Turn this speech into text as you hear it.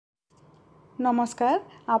नमस्कार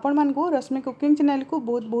आपण मानकु रश्मि cooking channel को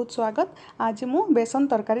बहुत बहुत स्वागत। आज मु बेसन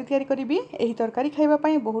तरकारी तैयारी करी। एही तरकारी खाइबा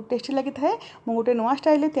पई बहुत टेस्टी लगी थाए। मु गोटे नुआ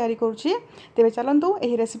स्टाइल तैयारी करूची। तेबे चलंतु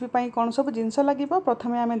एही रेसिपी पई कोन सब जिंस लागिबो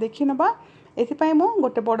प्रथमे आमे देखि नबा। एथि पई मु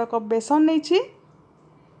गोटे बड़ कप बेसन नैछि,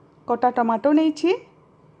 कटा टमाटो नैछि,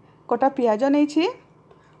 कटा पियाज नैछि,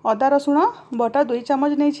 अदा रसुण बटा 2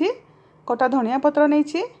 चम्मच नैछि, कटा धनिया पत्र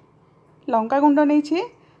नैछि, लंका गुंड नैछि,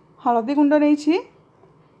 हळदी गुंड नैछि,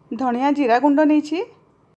 धनिया जीरा गुंड नहीं,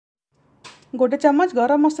 गोटे चम्मच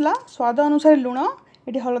गरम मसला स्वाद अनुसार लुण,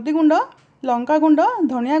 ये हलदी गुंड, लंका गुंड,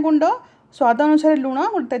 धनिया गुंड स्वाद अनुसार लुण,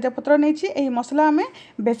 गोटे तेजपत्र नहीं। यही मसला आम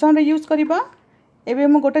बेसन रे यूज करवा। एबे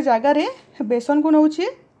मु गोटे जगार बेसन को नौची,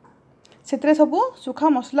 से सबू सुखा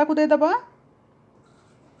मसला को देदबा।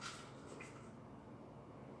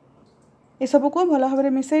 ये सब को भल भाव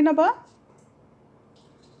मिसई नबा।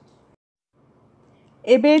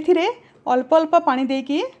 एबे एथिरे अल्प अल्प पानी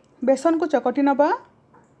देकी बेसन को चकटी नबा।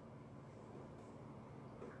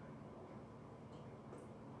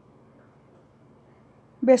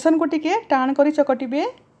 बेसन को टिके टाण करी चकटिबे।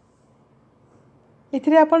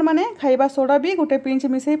 एथिरे आपण माने खाइबा सोडा भी गोटे पिंच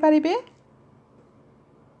मिसई पारिबे।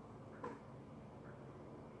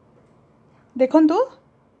 देखंतु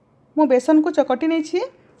मु बेसन को चकटी नेछि।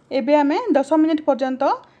 एबे आमे 10 मिनिट पर्यंत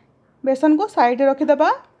बेसन को साइड रखि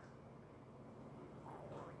दबा।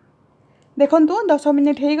 देखंतु 10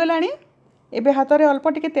 मिनिट हो गलानी। एबे हाथ रे अल्प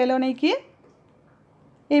टिके तेल नहीं कि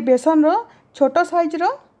ए बेसन रो छोट साइज रो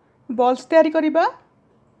बॉल्स तैयारी करिबा।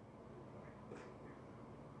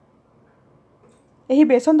 एही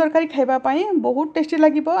बेसन तरकारी खाइबा पई बहुत टेस्टी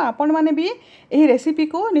लागिबो। आपण माने भी एही रेसिपी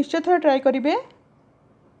को निश्चय थोड़ा ट्राई करिवे।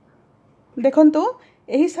 देखंतु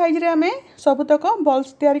एही साइज रे हमें सबुतक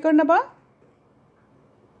बॉल्स तैयारी करनबा।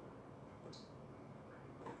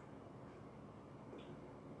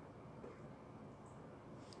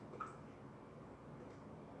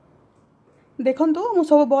 देखंतु मु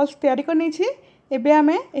सब बॉल्स तैयारी कर नहीं। एबे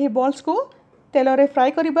आमे एही बॉल्स को तेल रे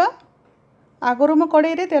फ्राई करिबा। आगरु मु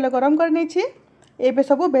कड़ाई रे तेल गरम कर नहीं। एबे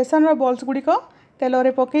सब बेसन रो बॉल्स गुडी को तेल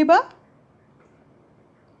रे पकेइबा।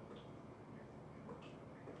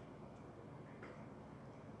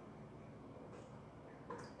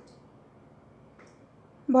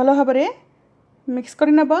 भलो भाबरे मिक्स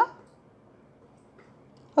करि नबा।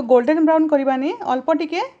 और गोल्डन ब्राउन करबानी, अल्प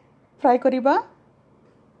टिके फ्राई करिबा।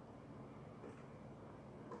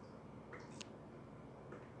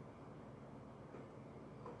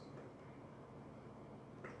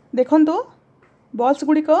 देखंतु बॉल्स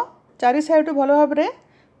गुडी को चारि साइड भलो भाव रे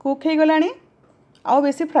कुक हो गलानी। आउ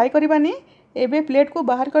बेसी फ्राई करबानी। एबे प्लेट को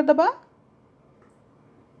बाहर कर दबा।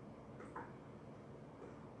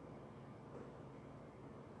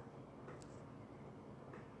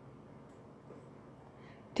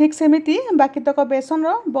 ठीक सेमिति बाकी तक बेसन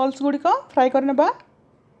रो बॉल्स गुडी को फ्राई करनेबा।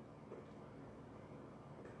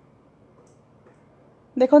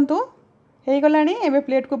 देखंतु हे गलानी। एबे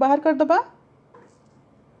प्लेट को बाहर कर दबा।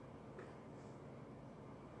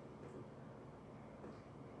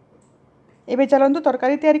 एबे चलंतु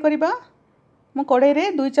तरकारी तैयारी करिबा। मु कड़ाई रे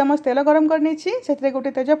 2 चम्मच तेल गरम कर नेछि। सेतरे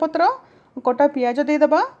गोटे तेजपत्र कटा पियाज दे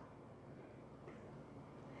दबा।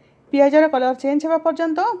 पियाज रो कलर चेंज हेबा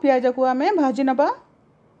पर्यंत पियाज को आमे भाजी नबा।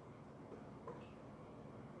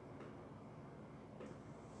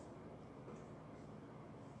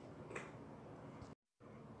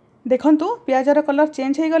 देखंतु पियाज रो कलर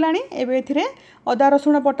चेंज हो गलानी। एबे एथिरे अदा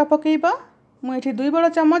रसुण बटा पकेइबा। मु एठी 2 बड़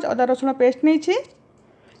चम्मच अदा रसुण पेस्ट नेछि।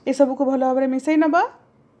 ए सब को भलो भाव मिसई नबा।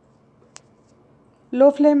 लो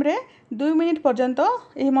फ्लेम रे 2 मिनिट पर्यंत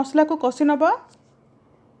एही मसला को कसी नबा।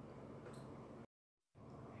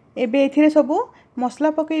 एबे एथिरे सब मसला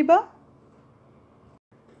पकेइबा।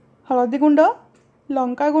 हळदी गुंड,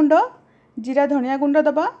 लंका गुंड, जीरा धनिया गुंड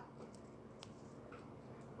दबा।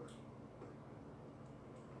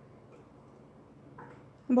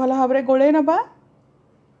 भलो भाव रे गोळे नबा।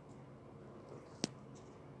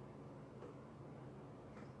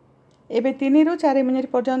 एबे 3 रु 4 मिनिट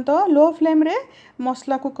पर्यंत लो फ्लेम रे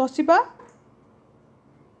मसला को कसिबा।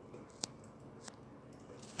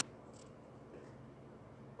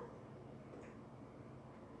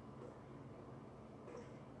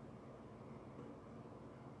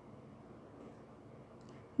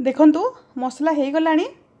 देखंतु मसला हे गलानी।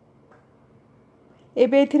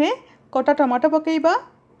 एबे एथिरे कटा टमाटो पकेइबा।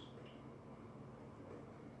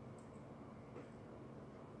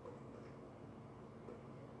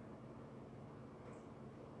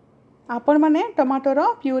 आपण माने टमाटोर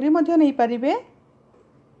प्यूरी मध्य नहीं पारिबे।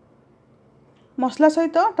 मसला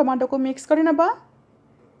सहित टमाटो को मिक्स करि नबा।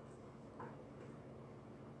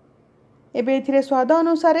 एबे एथिरे स्वाद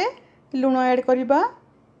अनुसार लुण ऐड करिबा।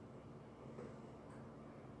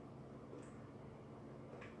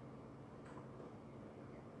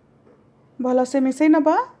 भलसे मिसई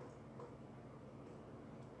नबा।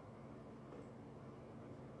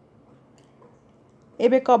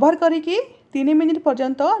 एबे कभर करिकी 3 मिनिट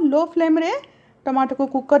पर्यंत लो फ्लेम रे टमाटो को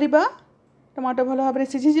कुक करिबा। टमाटो भल भाव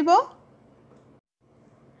सिझी जिवो।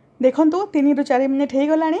 देखंतु 3 रु 4 मिनिट हो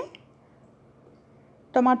गलानी।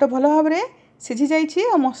 टमाटो भल भाव सिझी जाइछि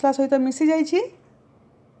और मसला सहित मिसी जाइछि।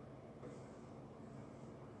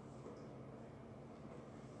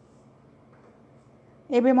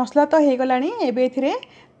 एबे मसला तो हो गलानी। एबे एथिरे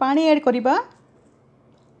पानी ऐड करिबा।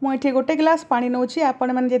 मु एठी गोटे ग्लास पानी नौछि।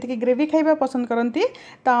 आपण माने जेतिकी ग्रेवी खाइबा पसंद करंती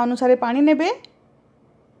ता अनुसार पानी नेबे।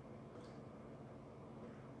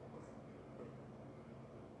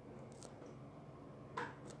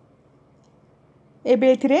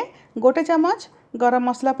 एबे एथिरे गोटे चम्मच गरम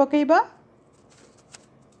मसला पकेइबा।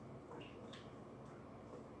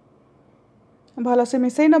 भलसे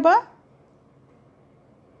मिसई नबा।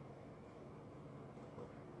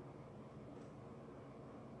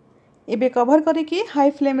 एबे कभर करिकी हाई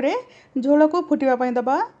फ्लेम रे झोल को फुटिबा पई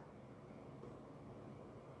दबा।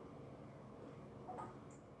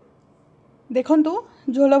 देखंतु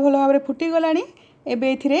झोल भल भाव फुटी गलानी।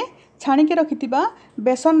 एबे एथिरे छाणिके रखिथिबा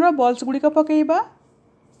बेसन रो बॉल्स गुडी को पकेइबा।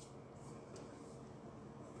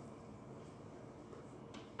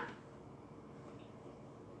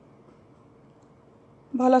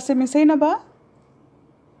 भलसे मिसई नबा।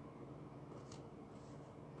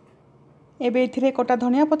 एबे एथिरे कटा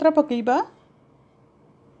धनिया पत्र पकेइबा।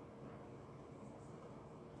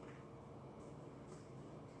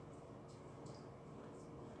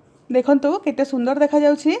 देखंतु केते सुंदर देखा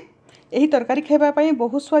जाउछि। एही तरकारी खाइबा पई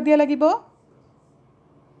बहुत स्वादिया लागिबो।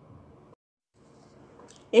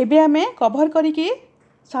 एबे आमे कभर करिकी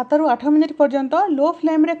 7 रु 8 मिनिट पर्यंत लो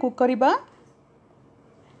फ्लेम रे कुक करिबा।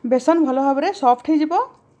 बेसन भल भाव सॉफ्ट हो जिवो।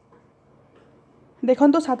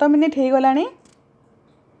 देखंतु 7 मिनिट हो गलानी।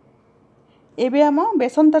 एबे आम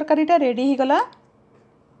बेसन तरकारीटा रेडी हो गला।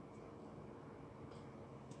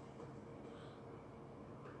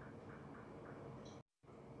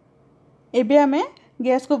 एबे आमे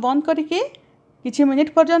गैस को बंद करिके किछि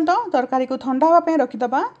मिनिट पर्यंत तरकारी को ठंडा हवा पे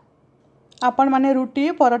रखिदबा। आपण माने रुटी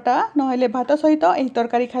परोटा नहेले भात सहित एही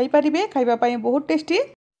तरकारी खाई परिबे। खाइबा पई बहुत टेस्टी।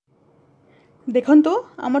 देखंतु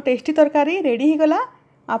आम टेस्टी तरकारी रेडी हो गला।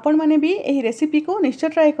 आपण माने भी एही रेसिपी को निश्चय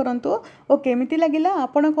ट्राई करंतु और केमिति लागिला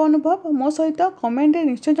आपण को अनुभव मो सहित कमेंट रे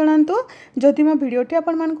निश्चय जणांतु। जदि मो वीडियोटी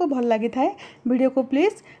आपण मान को भल लागि थाए वीडियो को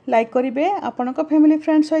प्लीज लाइक करिवे। आपण को फैमिली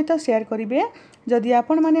फ्रेंड सहित शेयर करिवे। जदि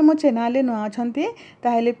आपण माने मो चैनल रे नुआ अछंती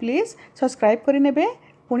ताहेले प्लीज सब्सक्राइब करि नेबे।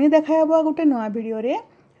 पुणी देखा हबो गोटे नुआ वीडियो रे।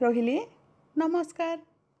 रहिली नमस्कार।